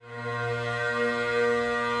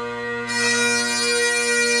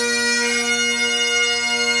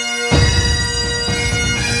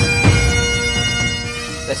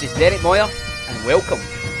This is Derek Moyer, and welcome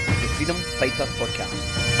to the Freedom Fighter Podcast.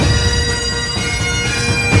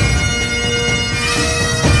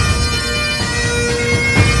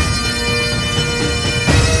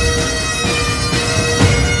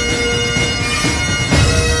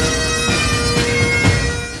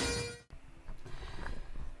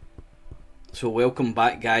 So welcome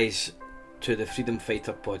back, guys, to the Freedom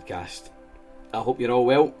Fighter Podcast. I hope you're all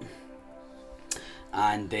well,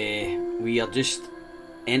 and we are just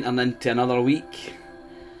entering into another week,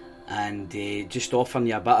 and just offering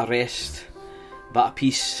you a bit of rest, a bit of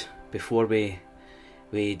peace before we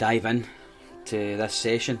dive in to this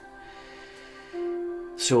session.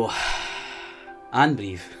 So, and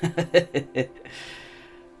breathe.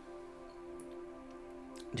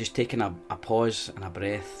 Just taking a pause and a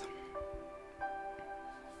breath.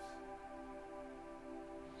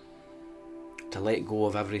 To let go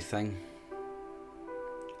of everything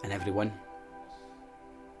and everyone.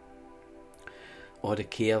 All the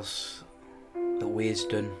cares that weighs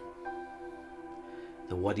down,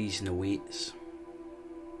 the worries and the weights.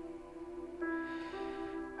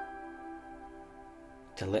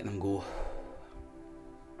 To let them go.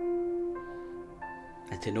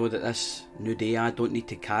 And to know that this new day I don't need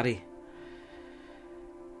to carry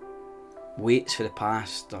weights for the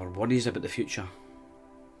past or worries about the future.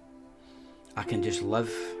 I can just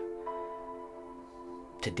live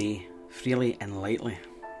today freely and lightly.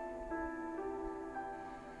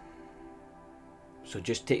 So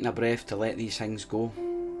just taking a breath to let these things go.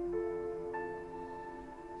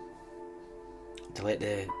 To let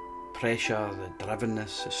the pressure, the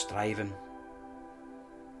drivenness, the striving,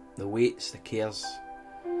 the weights, the cares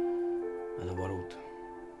of the world.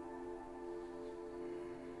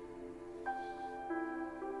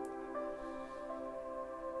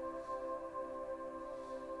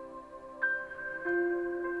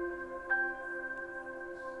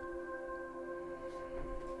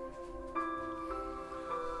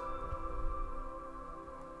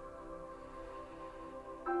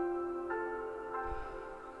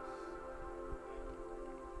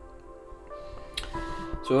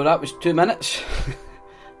 So that was 2 minutes,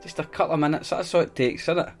 just a couple of minutes, that's all it takes,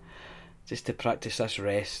 isn't it? Just to practice this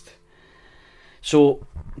rest. So,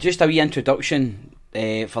 just a wee introduction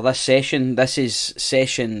for this session. This is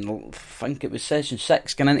session, I think it was session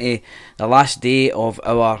 6, going into the last day of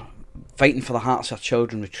our Fighting for the Hearts of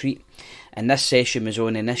Children retreat. And this session was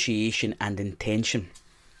on initiation and intention.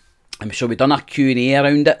 And so we've done a Q&A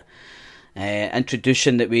around it.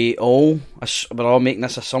 Introducing that we're all making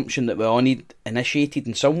this assumption that we all need initiated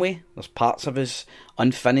in some way. There's parts of us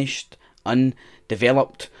unfinished,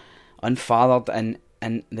 undeveloped, unfathered,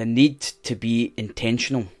 and the need to be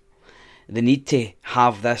intentional. The need to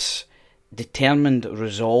have this determined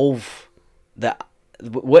resolve that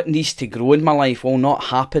what needs to grow in my life will not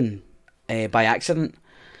happen by accident.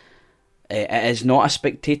 It is not a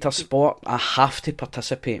spectator sport. I have to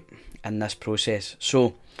participate in this process.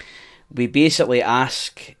 So we basically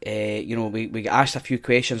ask, we asked a few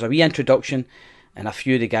questions, a wee introduction, and a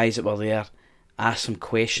few of the guys that were there asked some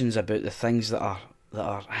questions about the things that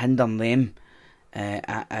are hindering them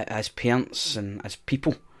as parents and as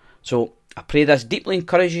people. So I pray this deeply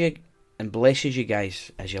encourages you and blesses you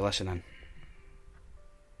guys as you're listening.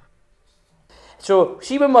 So,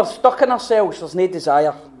 see, when we're stuck in ourselves, there's no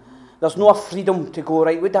desire. There's no freedom to go,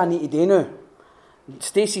 right, what do I need to do now?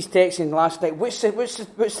 Stacey's texting last night. What's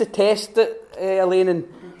the test that Elaine and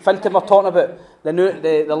Finton were talking about?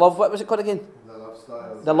 The love. What was it called again?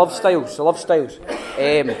 The love styles.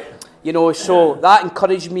 So that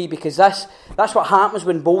encouraged me, because that's what happens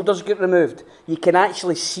when boulders get removed. You can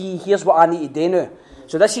actually see, here's what I need to do now.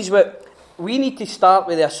 So this is what we need to start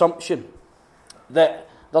with, the assumption that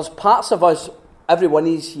there's parts of us, every one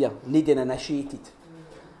of us here, needing initiated.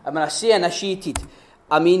 And when I say initiated,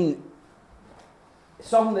 I mean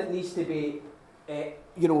something that needs to be,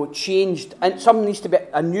 changed, and something needs to be,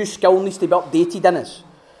 a new skill needs to be updated in us.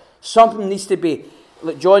 Something needs to be,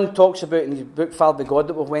 like John talks about in his book, Father by God,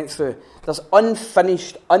 that we went through. There's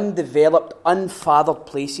unfinished, undeveloped, unfathered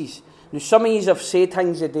places. Now, some of you have said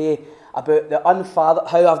things today about the unfathered,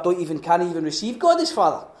 how I can't even receive God as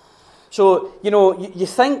Father. So, you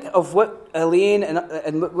think of what Elaine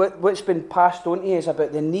and what's been passed on to you is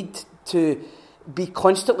about the need to be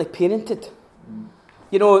constantly parented.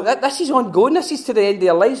 This is ongoing. This is to the end of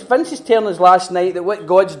their lives. Vince is telling us last night that what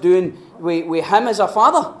God's doing with him as a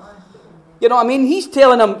father. He's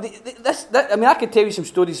telling him this. I could tell you some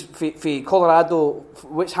stories for Colorado,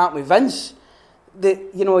 what's happened with Vince. That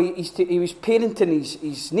he was parenting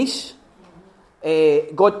his niece.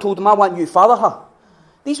 God told him, "I want you to father her."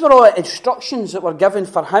 These were all instructions that were given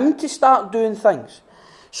for him to start doing things.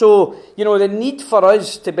 So, the need for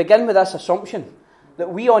us to begin with this assumption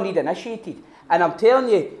that we all need initiated. And I'm telling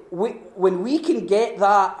you, when we can get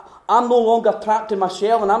that, I'm no longer trapped in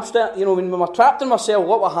myself, and I'm still, when we're trapped in myself,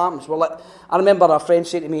 what happens? Well, I remember a friend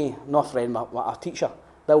said to me, not a friend, a teacher,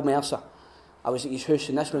 Bill Mercer. I was at his house,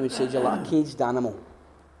 and this woman said, "You're like a caged animal.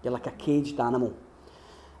 You're like a caged animal."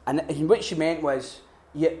 And what she meant was,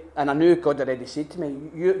 and I knew God already said to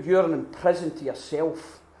me, you're in prison to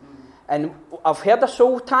yourself. And I've heard of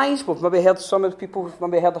soul ties. We've maybe heard, some of the people have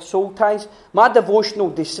maybe heard of soul ties. My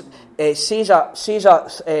devotional says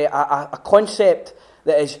a concept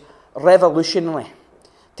that is revolutionary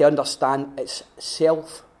to understand. It's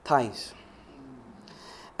self-ties.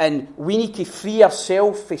 And we need to free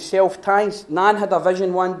ourselves from self-ties. Nan had a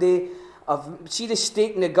vision one day of, see the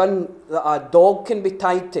stake in the gun that a dog can be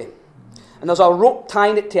tied to? And there's a rope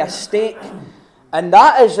tying it to a stake. And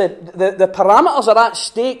that is the parameters of that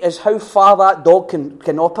stake is how far that dog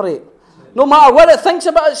can operate. No matter what it thinks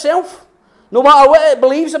about itself, no matter what it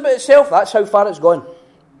believes about itself, that's how far it's gone.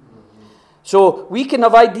 So we can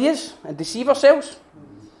have ideas and deceive ourselves.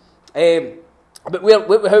 But how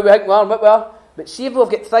we think we are. But see if we've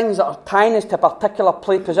got things that are tying us to a particular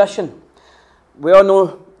position. We all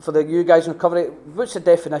know, for you guys in recovery, what's the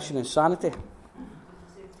definition of insanity?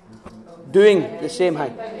 Doing the same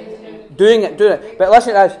thing. Doing it. But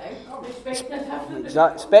listen,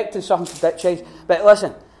 expecting something to change. But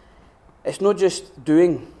listen, it's not just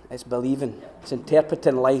doing, it's believing. It's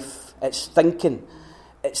interpreting life. It's thinking.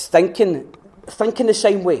 It's thinking the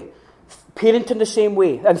same way. Parenting the same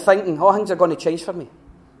way. And thinking, things are going to change for me.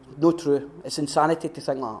 No true. It's insanity to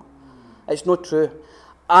think like that. It's not true.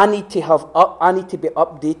 I need to be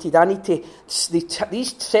updated.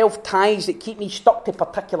 These self-ties that keep me stuck to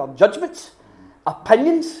particular judgments,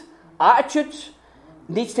 opinions, attitudes,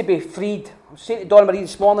 needs to be freed. I was saying to Donna Marie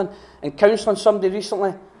this morning, and counselling somebody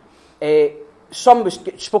recently, some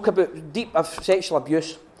spoke about deep of sexual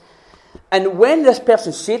abuse. And when this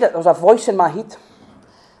person said it, there was a voice in my head,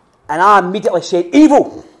 and I immediately said,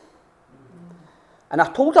 "Evil." And I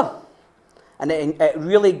told her, and it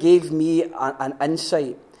really gave me an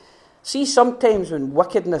insight. See, sometimes when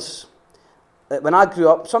wickedness, when I grew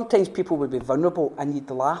up, sometimes people would be vulnerable and you'd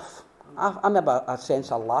laugh. I remember a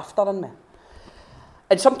sense of laughter in me.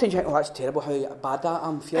 And sometimes you think, that's terrible, how bad I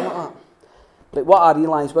am feeling like that. But what I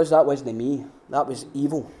realised was that wasn't me. That was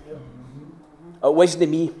evil. It wasn't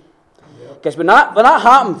me. Because when that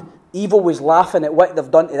happened, evil was laughing at what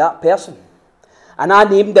they've done to that person. And I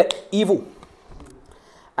named it evil.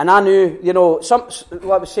 And I knew, what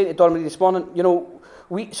I was saying to Donna Marie this morning,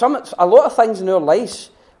 a lot of things in our lives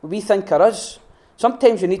we think are us.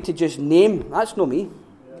 Sometimes you need to just name, that's not me.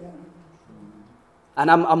 And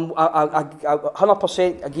I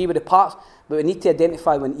 100% agree with the parts, but we need to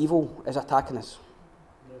identify when evil is attacking us.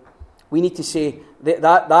 We need to say,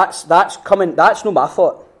 that's coming, that's not my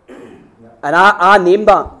thought. And I named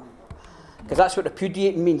that. Because that's what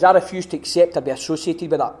repudiating means. I refuse to accept or be associated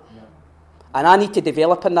with that. And I need to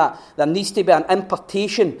develop in that. There needs to be an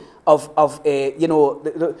impartation of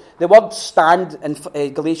the word stand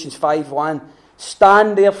in Galatians 5:1.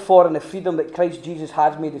 Stand therefore in the freedom that Christ Jesus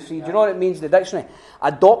has made us free. Do you know what it means in the dictionary?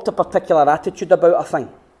 Adopt a particular attitude about a thing.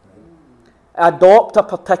 Adopt a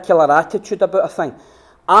particular attitude about a thing.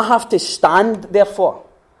 I have to stand therefore.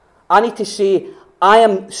 I need to say, I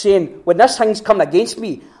am saying, when this thing's coming against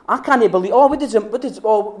me, I can't believe,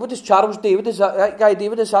 what does Charles do? What does that guy do?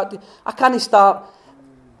 What does that do? I can't start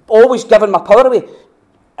always giving my power away.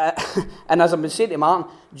 And as I've been saying to Martin,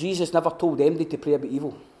 Jesus never told anybody to pray about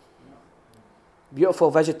evil.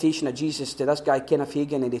 Beautiful visitation of Jesus to this guy Kenneth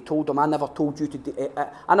Hagin, and he told him, I never told you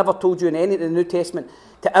in any of the New Testament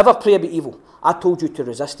to ever pray about evil. I told you to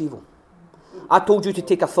resist evil. I told you to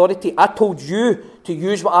take authority. I told you to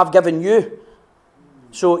use what I've given you.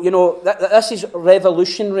 So, this is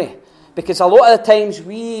revolutionary. Because a lot of the times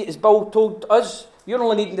we, as Bill told us, you're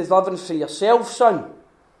only needing deliverance for yourself, son.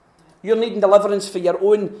 You're needing deliverance for your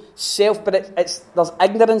own self, but there's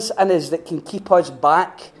ignorance in us that can keep us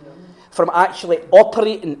back from actually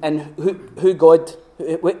operating in who God,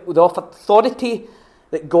 with the authority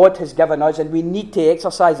that God has given us, and we need to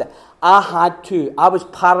exercise it. I was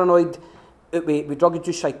paranoid with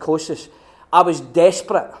drug-induced psychosis. I was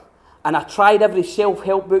desperate. And I tried every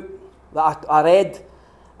self-help book that I read,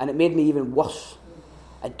 and it made me even worse.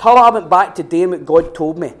 Until I went back to doing what God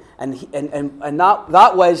told me, and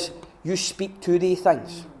that was, you speak to these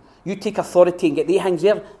things. You take authority and get these things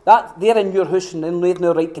there. They're in your house, and they've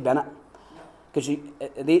no right to be in it. Because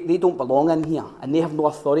they don't belong in here, and they have no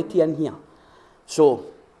authority in here. So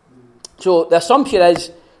the assumption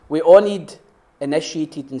is, we all need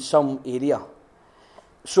initiated in some area.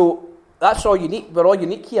 So that's all unique. We're all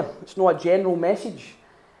unique here. It's not a general message.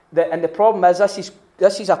 And the problem is,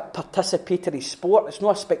 this is a participatory sport. It's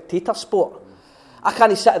not a spectator sport. I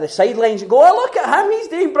can't sit at the sidelines and go, oh, look at him, he's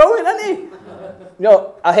doing brilliant, isn't he?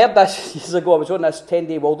 I heard this years ago. I was on this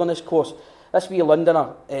 10-day wilderness course. This wee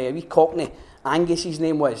Londoner, wee Cockney, Angus his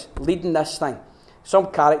name was, leading this thing.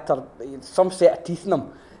 Some character, some set of teeth in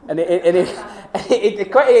him. And he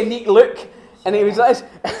had quite a neat look. And he was like this.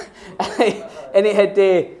 And he had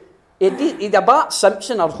a Bart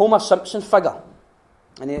Simpson or Homer Simpson figure.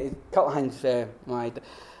 And he had a couple of hands wide.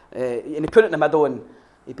 And he put it in the middle and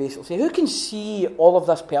he basically said, who can see all of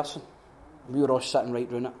this person? We were all sitting right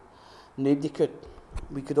round it. Nobody could.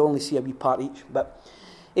 We could only see a wee part each. But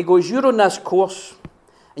he goes, you're on this course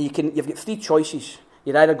and you've got three choices.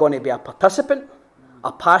 You're either going to be a participant,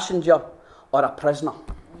 a passenger, or a prisoner.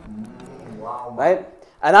 Wow. Right?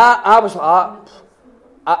 And I was like,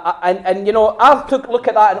 I took a look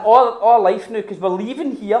at that in all life now, because we're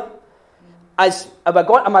leaving here as, am I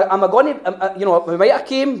going to, we might have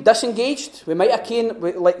came disengaged, we might have came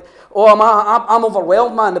like, I'm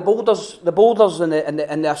overwhelmed, man, the boulders and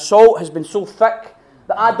the assault has been so thick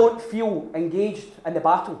that I don't feel engaged in the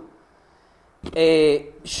battle.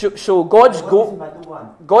 So God's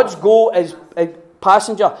goal is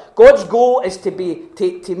passenger. God's goal is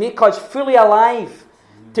to make us fully alive,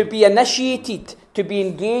 to be initiated, to be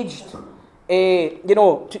engaged,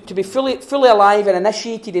 to be fully alive and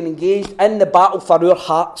initiated and engaged in the battle for our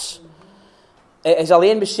hearts. As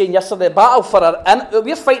Elaine was saying yesterday, the battle for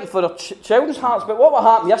we're fighting for our children's hearts, but what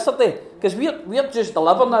happened yesterday? Because we're just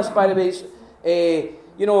delivering this, by the way.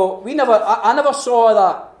 I never saw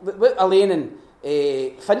that with Elaine and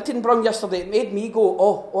Finton Brown yesterday. It made me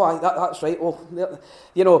go, that's right.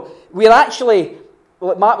 We're actually,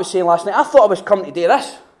 like Mark was saying last night, I thought I was coming to do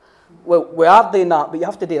this. Well, we are doing that, but you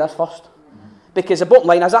have to do this first. Because the bottom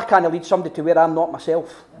line is, I can't lead somebody to where I'm not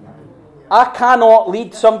myself. I cannot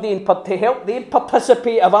lead somebody to help them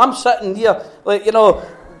participate if I'm sitting here, like, wait a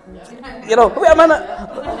minute.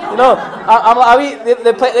 I'm like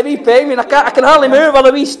the wee penguin. I can hardly move or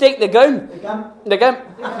the wee stake the ground. The gimp.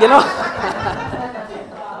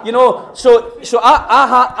 So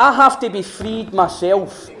I have to be freed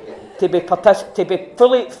myself to be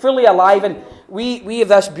fully alive. And we have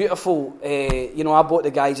this beautiful, I bought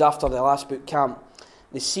the guys after the last boot camp,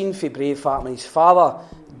 the scene for Braveheart when his father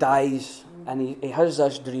dies and he has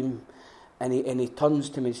this dream and he turns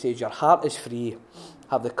to me and says, your heart is free,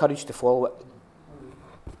 have the courage to follow it.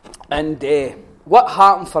 And what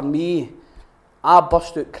happened for me, I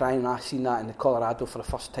burst out crying when I seen that in the Colorado for the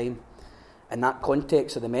first time in that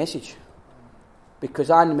context of the message. Because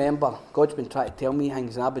I remember God's been trying to tell me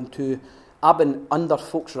things and I've been under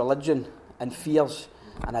folks' religion and fears,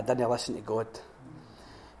 and I didn't listen to God.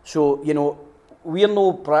 So, we're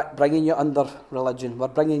not bringing you under religion. We're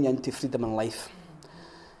bringing you into freedom and life.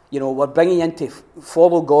 We're bringing you into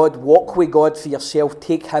follow God, walk with God for yourself,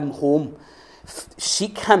 take Him home,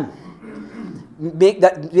 seek Him,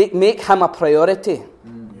 make Him a priority,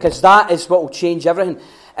 because that is what will change everything.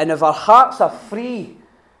 And if our hearts are free,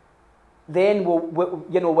 then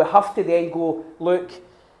we have to then go, look,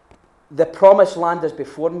 the promised land is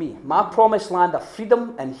before me. My promised land of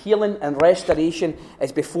freedom and healing and restoration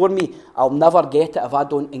is before me. I'll never get it if I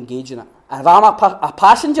don't engage in it. And if I'm a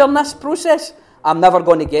passenger in this process, I'm never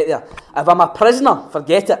going to get there. If I'm a prisoner,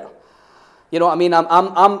 forget it. You know what I mean?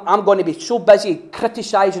 I'm going to be so busy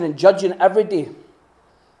criticising and judging every day.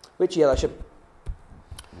 Which year I should?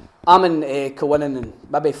 I'm in Coinnan and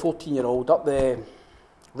maybe 14-year-old up the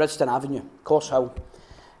Ridston Avenue, Course Hill.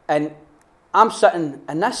 And I'm sitting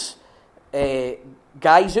in this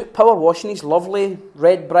guy's out power washing his lovely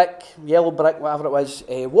red brick, yellow brick, whatever it was,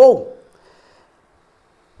 wall.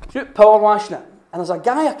 He's out power washing it. And there's a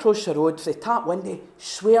guy across the road with a tap window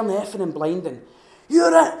swearing effing and blinding.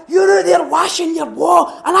 You're out there washing your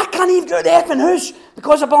wall and I can't even go to the effing house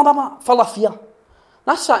because of blah blah blah, full of fear. And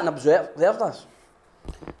I sat and observed this.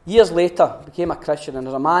 Years later, became a Christian, and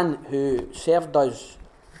there's a man who served us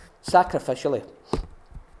sacrificially.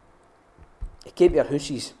 He came to our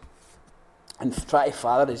houses and tried to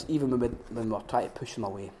father us, even when we were trying to push him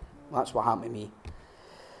away. That's what happened to me.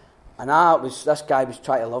 And this guy was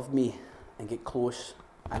trying to love me and get close,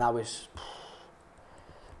 and I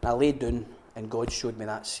laid down, and God showed me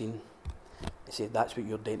that scene. He said, that's what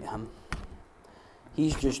you're doing to him.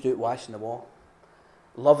 He's just out washing the wall,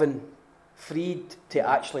 loving, freed to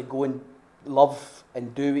actually go and love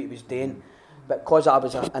and do what he was doing. But because I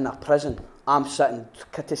was in a prison, I'm sitting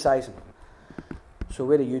criticising. So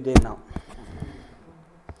where are you doing that?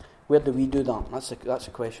 Where do we do that? That's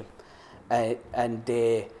a question.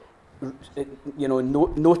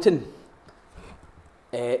 noting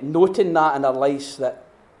that in our lives, that,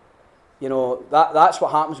 that's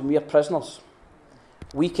what happens when we're prisoners.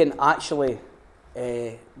 We can actually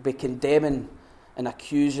be condemning and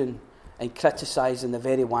accusing and criticising the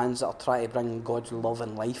very ones that are trying to bring God's love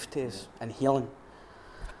and life to us and healing.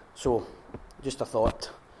 So, just a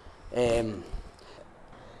thought. With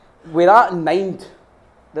that in mind,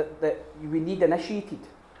 that we need initiated.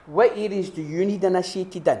 What areas do you need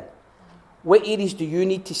initiated in? What areas do you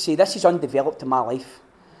need to say, this is undeveloped in my life?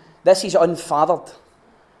 This is unfathered.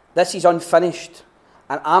 This is unfinished.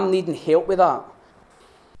 And I'm needing help with that.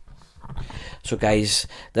 So guys,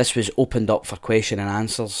 this was opened up for question and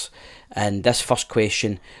answers. And this first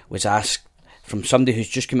question was asked from somebody who's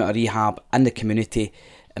just come out of rehab in the community,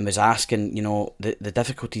 and was asking, the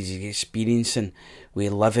difficulties he's experiencing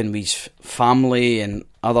with living with his family and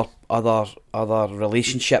other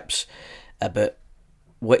relationships, about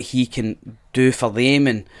what he can do for them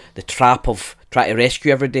and the trap of trying to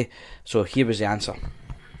rescue everybody. So here was the answer.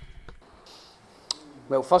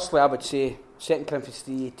 Well, firstly, I would say 2 Corinthians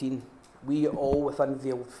 3:18, we all with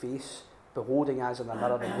unveiled face, beholding as in a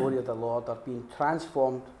mirror the glory of the Lord, are being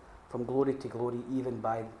transformed from glory to glory, even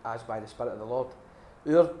as by the Spirit of the Lord.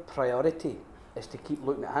 Our priority is to keep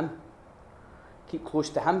looking at Him, keep close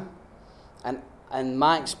to Him, and in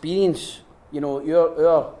my experience, we're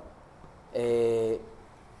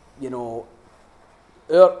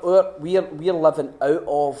living out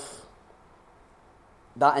of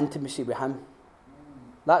that intimacy with Him.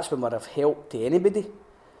 That's when we're of help to anybody,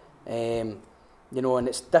 and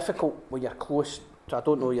it's difficult when you're close to, I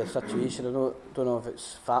don't know your situation, I don't know if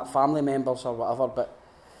it's family members or whatever, but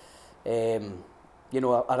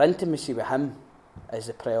our intimacy with Him is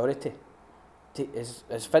the priority. As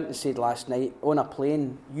Finton said last night, on a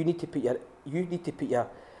plane, you need to put your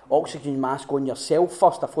oxygen mask on yourself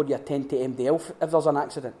first before you attend to MDL if there's an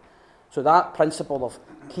accident. So that principle of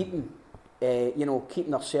keeping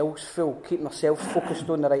ourselves full, keeping ourselves focused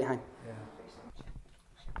on the right thing. Yeah.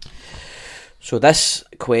 So this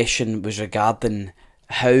question was regarding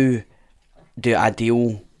how do I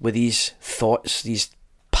deal with these thoughts, these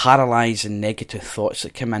paralysing negative thoughts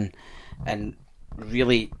that come in and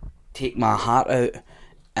really take my heart out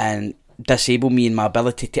and disable me in my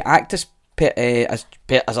ability to act as a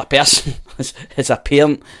person, as a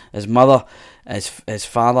parent, as mother, as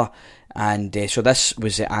father, and so this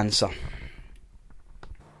was the answer.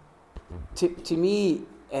 To me,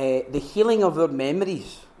 the healing of our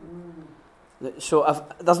memories. So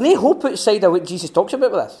there's no hope outside of what Jesus talks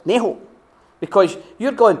about with this. No hope, because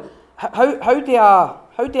you're going,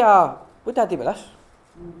 what do I do with this?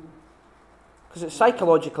 Because it's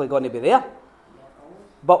psychologically going to be there.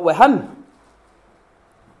 But with Him,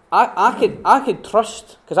 I could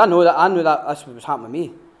trust, because I know that that's what was happening with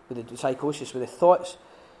me with the psychosis, with the thoughts,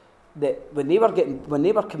 that when they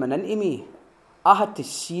were coming into me, I had to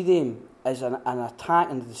see them as an attack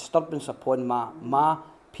and a disturbance upon my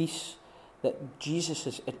peace that Jesus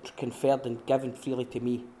has conferred and given freely to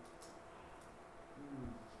me.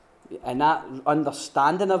 And that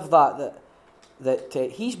understanding of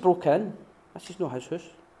that He's broken in. This is not His house.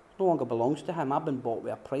 It no longer belongs to Him. I've been bought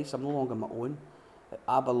with a price. I'm no longer my own.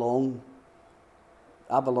 I belong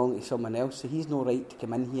to someone else. So He's no right to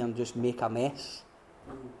come in here and just make a mess.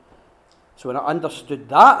 So when I understood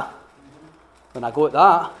that, when I got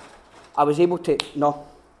that, I was able to, no,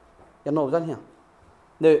 you're not in here.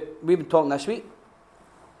 Now, we've been talking this week.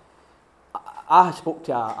 I spoke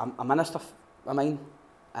to a minister of mine,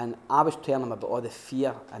 and I was telling him about all the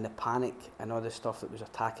fear and the panic and all the stuff that was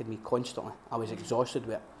attacking me constantly. I was exhausted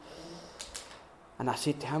with it. And I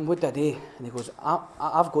said to him, what did I do? And he goes,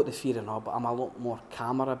 I've got the fear and all, but I'm a lot more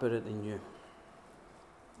calmer about it than you.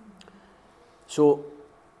 So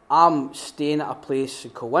I'm staying at a place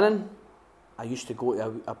in Colwynnon. I used to go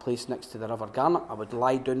to a place next to the River Garnet. I would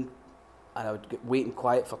lie down and I would get waiting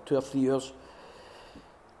quiet for 2 or 3 years.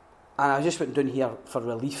 And I just went down here for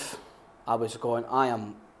relief. I was going, I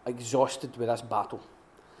am exhausted with this battle.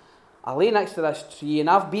 I lay next to this tree, and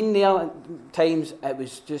I've been there at times. It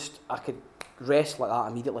was just, I could rest like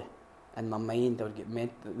that immediately. In my mind, I would get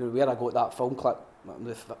where I got that film clip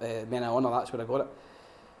with Men of Honour, that's where I got it.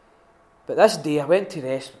 But this day I went to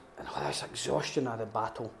rest, and all this exhaustion of the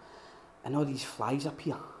battle, and all these flies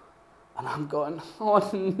appear. And I'm going,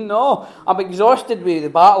 oh no, I'm exhausted with the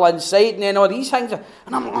battle inside, and then all these things, and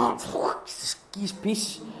I'm like, oh, geez,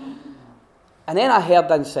 peace. And then I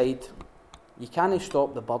heard inside, you can't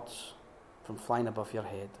stop the birds from flying above your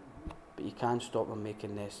head, but you can stop them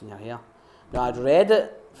making nests in your hair. Now, I'd read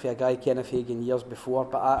it for a guy, Kenneth Hagin, years before,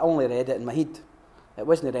 but I only read it in my head. It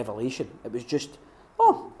wasn't a revelation. It was just,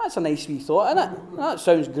 oh, that's a nice wee thought, isn't it? That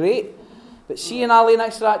sounds great. But seeing Ali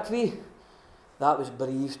next to that tree, that was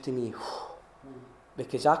bereaved to me.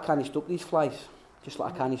 Because I can't stop these flies, just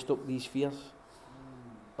like I can't stop these fears.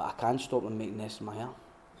 But I can stop them making nests in my hair.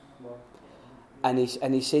 And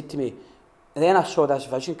he said to me, and then I saw this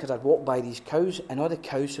vision because I'd walked by these cows, and all the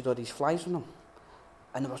cows had all these flies on them.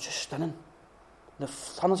 And they were just stunning. The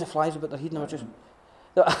tons of flies about their head, and they were just...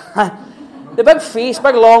 the big face,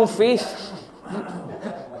 big long face.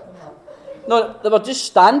 No, they were just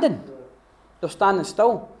standing. They were standing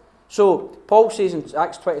still. So, Paul says in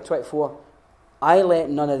Acts 20:24, I let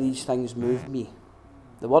none of these things move me.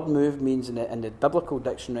 The word move means in the biblical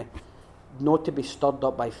dictionary, not to be stirred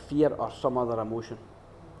up by fear or some other emotion.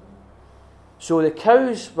 So the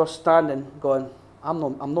cows were standing going, I'm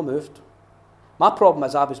not moved. My problem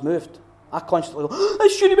is I was moved. I constantly go,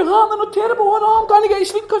 this shouldn't be happening, I'm terrible, oh no, I'm going to get to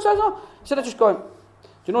sleep because I know. Instead of just going, do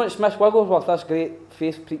you know that Smith Wigglesworth, this great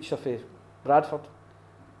faith preacher for Bradford?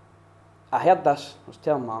 I heard this, I was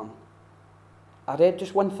telling Martin. I read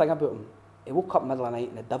just one thing about him. He woke up middle of the night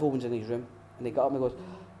and the devil was in his room. And he got up and goes,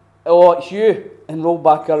 oh, it's you, and rolled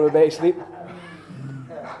back out of bed to sleep.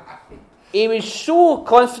 He was so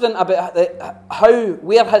confident about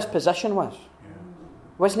where his position was.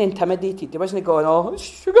 He wasn't intimidated. He wasn't going, oh,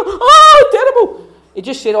 sugar, oh, terrible. He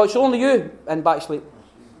just said, oh, it's only you, and back to sleep.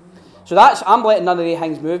 So I'm letting none of these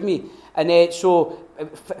things move me. And so,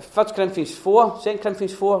 1 Corinthians 4, 2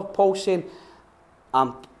 Corinthians 4, Paul's saying,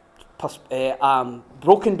 I'm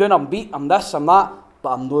broken down, I'm beat, I'm this, I'm that,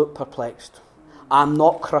 but I'm not perplexed. I'm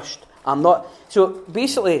not crushed. I'm not... So,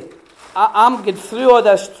 basically, I'm going through all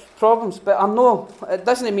these problems, but it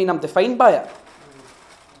doesn't mean I'm defined by it.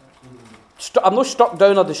 I'm not struck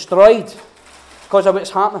down or destroyed because of what's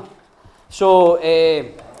happening. So,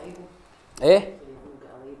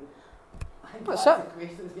 That's it.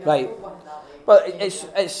 Right. Well,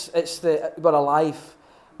 we're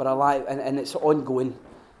alive, and it's ongoing.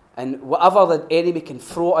 And whatever the enemy can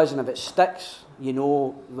throw at us, and if it sticks,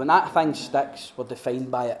 when that thing sticks, we're defined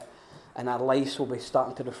by it, and our lives will be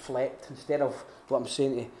starting to reflect instead of what I'm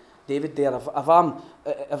saying to David there. If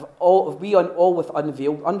we all with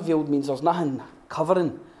unveiled means there's nothing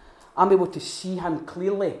covering. I'm able to see Him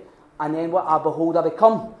clearly, and then what I behold, I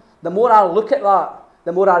become. The more I look at that,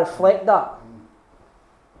 the more I reflect that.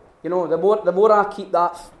 The more I keep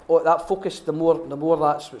that focus, the more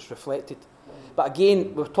that's what's reflected. But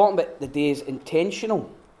again, we're talking about the day is intentional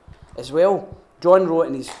as well. John wrote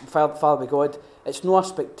in his Father by God, it's not a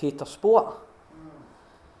spectator sport.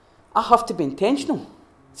 I have to be intentional.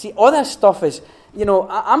 See, all this stuff is,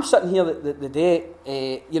 I'm sitting here the day,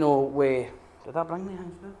 where did I bring my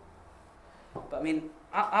hands now? But I mean,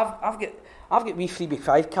 I've got wee freebie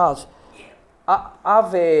 5 cards.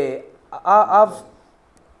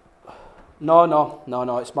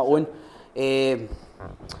 No, it's my own.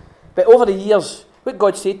 But over the years, what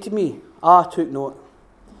God said to me, I took note.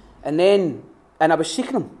 And I was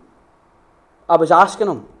seeking Him. I was asking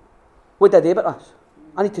Him, what did I do about this?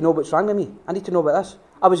 I need to know what's wrong with me. I need to know about this.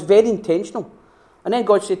 I was very intentional. And then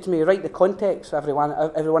God said to me, write the context of every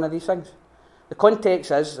one of these things. The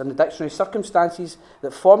context is, in the dictionary, circumstances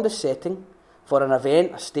that form the setting for an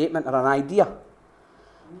event, a statement, or an idea.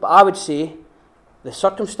 But I would say, the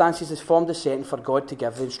circumstances that form the setting for God to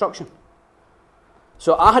give the instruction.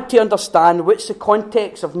 So I had to understand what's the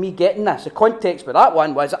context of me getting this. The context for that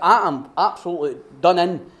one was I am absolutely done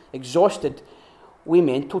in, exhausted with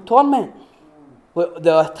mental torment. With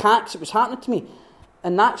the attacks that was happening to me.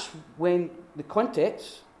 And that's when the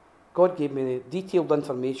context, God gave me the detailed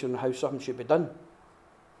information on how something should be done.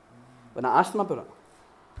 When I asked Him about it.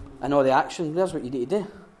 And all the action, there's what you need to do.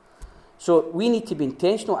 So we need to be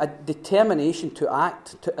intentional, a determination to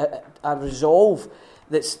act, a resolve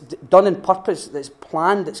that's done in purpose, that's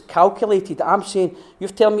planned, that's calculated. I'm saying,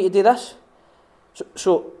 you've told me to do this.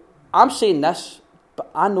 So I'm saying this,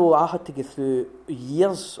 but I know I had to go through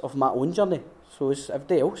years of my own journey. So is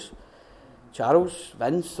everybody else. Charles,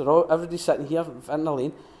 Vince, everybody sitting here in the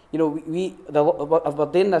lane. If we're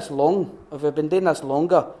doing this long, if we've been doing this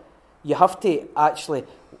longer, you have to actually...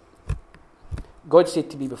 God said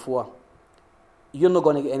to me before, you're not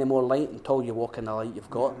going to get any more light until you walk in the light you've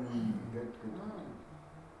got.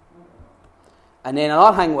 And then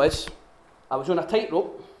another thing was, I was on a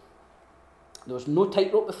tightrope. There was no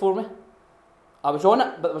tightrope before me. I was on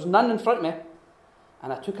it, but there was none in front of me.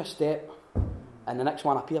 And I took a step, and the next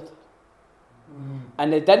one appeared.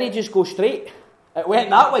 And it didn't just go straight. It went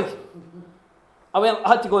that way. I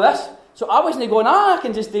had to go this. So I wasn't going, I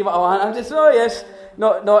can just do what I want. I'm just, oh yes.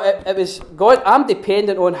 No, it was God. I'm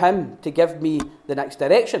dependent on Him to give me the next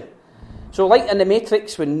direction. So like in the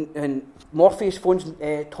Matrix, when Morpheus phones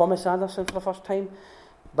Thomas Anderson for the first time,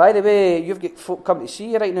 by the way, you've got folk coming to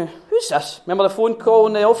see you right now. Who's this? Remember the phone call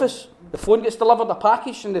in the office? The phone gets delivered, a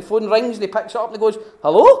package, and the phone rings, and he picks it up and he goes,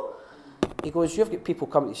 hello? He goes, you've got people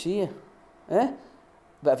coming to see you. Eh?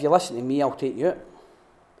 But if you listen to me, I'll take you out.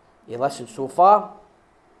 He listened so far,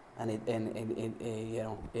 and he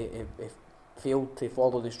failed to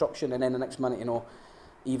follow the instruction, and then the next minute,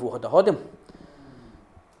 evil had him.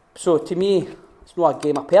 So to me, it's not a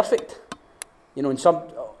game of perfect. A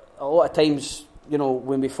lot of times,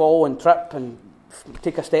 when we fall and trip and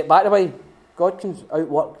take a step back away, God can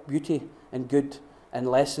outwork beauty and good and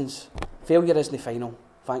lessons. Failure isn't the final,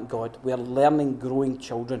 thank God. We're learning, growing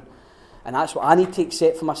children. And that's what I need to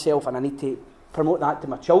accept for myself, and I need to promote that to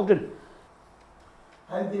my children.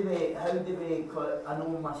 How do we, I know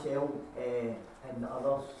myself and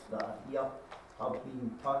others that are here have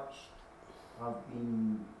been touched, had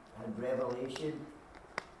revelation,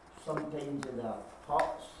 sometimes of their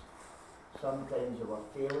hurts, sometimes of our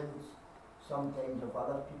failings, sometimes of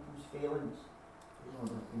other people's failings.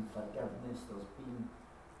 There's been forgiveness, there's been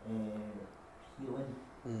healing,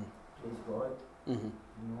 praise God. Mm-hmm.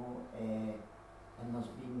 And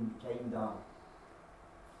there's been kind of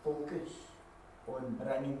focus on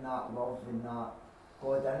bringing that love and that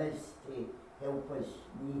God in us to help us,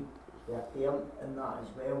 me, be a parent in that as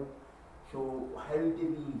well. So how do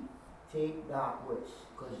we take that,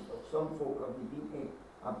 because some folk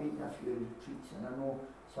I've been to a few retreats, and I know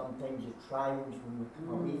sometimes the trials when we come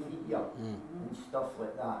away from here and stuff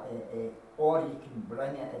like that, or you can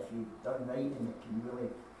bring it if you've done right, and it can really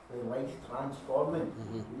be life transforming.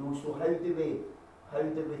 So how do we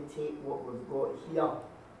take what we've got here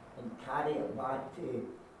and carry it back to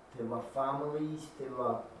our families, to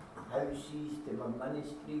our houses, to our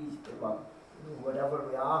ministries, to our wherever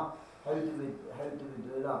we are? How do we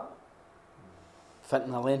do that? Fit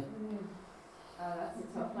in the lane. That's a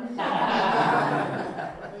tough one.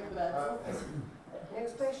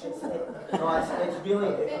 Next question. No, it's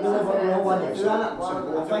really what we all want to do, isn't it? I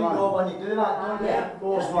think we all want to do that, don't we? Yeah.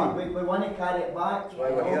 We want to carry it back. Why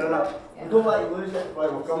we're hearing it. We don't want to lose it. Why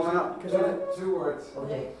we're coming up. Because two words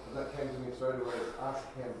okay. that came to me straight away is ask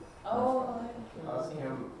him. Ask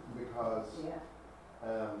him, because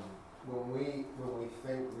when we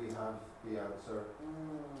think we have the answer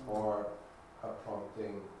or a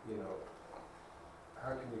prompting,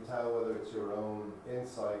 how can you tell whether it's your own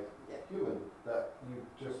insight, human, that you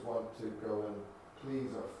just want to go and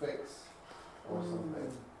please or fix or something,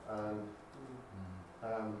 and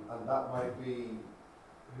that might be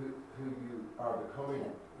who you are becoming,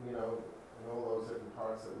 in all those different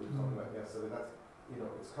parts that we were talking about yesterday. That's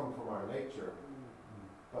it's come from our nature,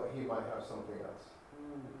 but he might have something else.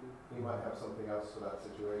 He might have something else for that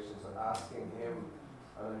situation. So asking him,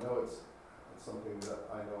 and I know it's something that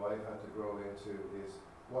I know I've had to grow into, is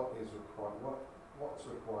what is required, what's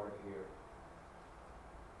required here.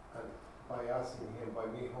 And by asking him, by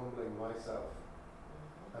me humbling myself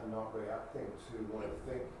and not reacting to what I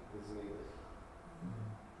think is needed,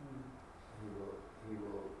 he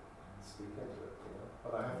will speak into it,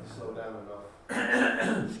 But I have to slow down enough.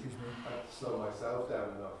 Excuse me. I have to slow myself down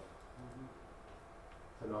enough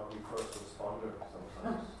to not be first responder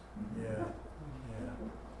sometimes. Yeah.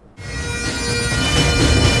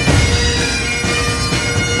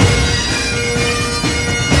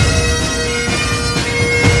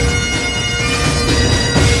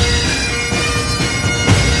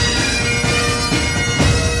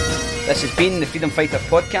 This has been the Freedom Fighter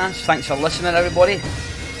podcast. Thanks for listening, everybody.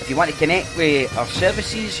 If you want to connect with our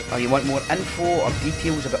services, or you want more info or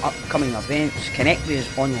details about upcoming events, connect with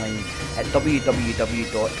us online at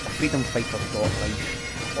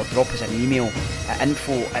www.freedomfighters.life or drop us an email at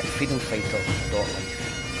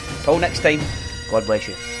info@freedomfighters.life. Till next time, God bless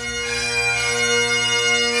you.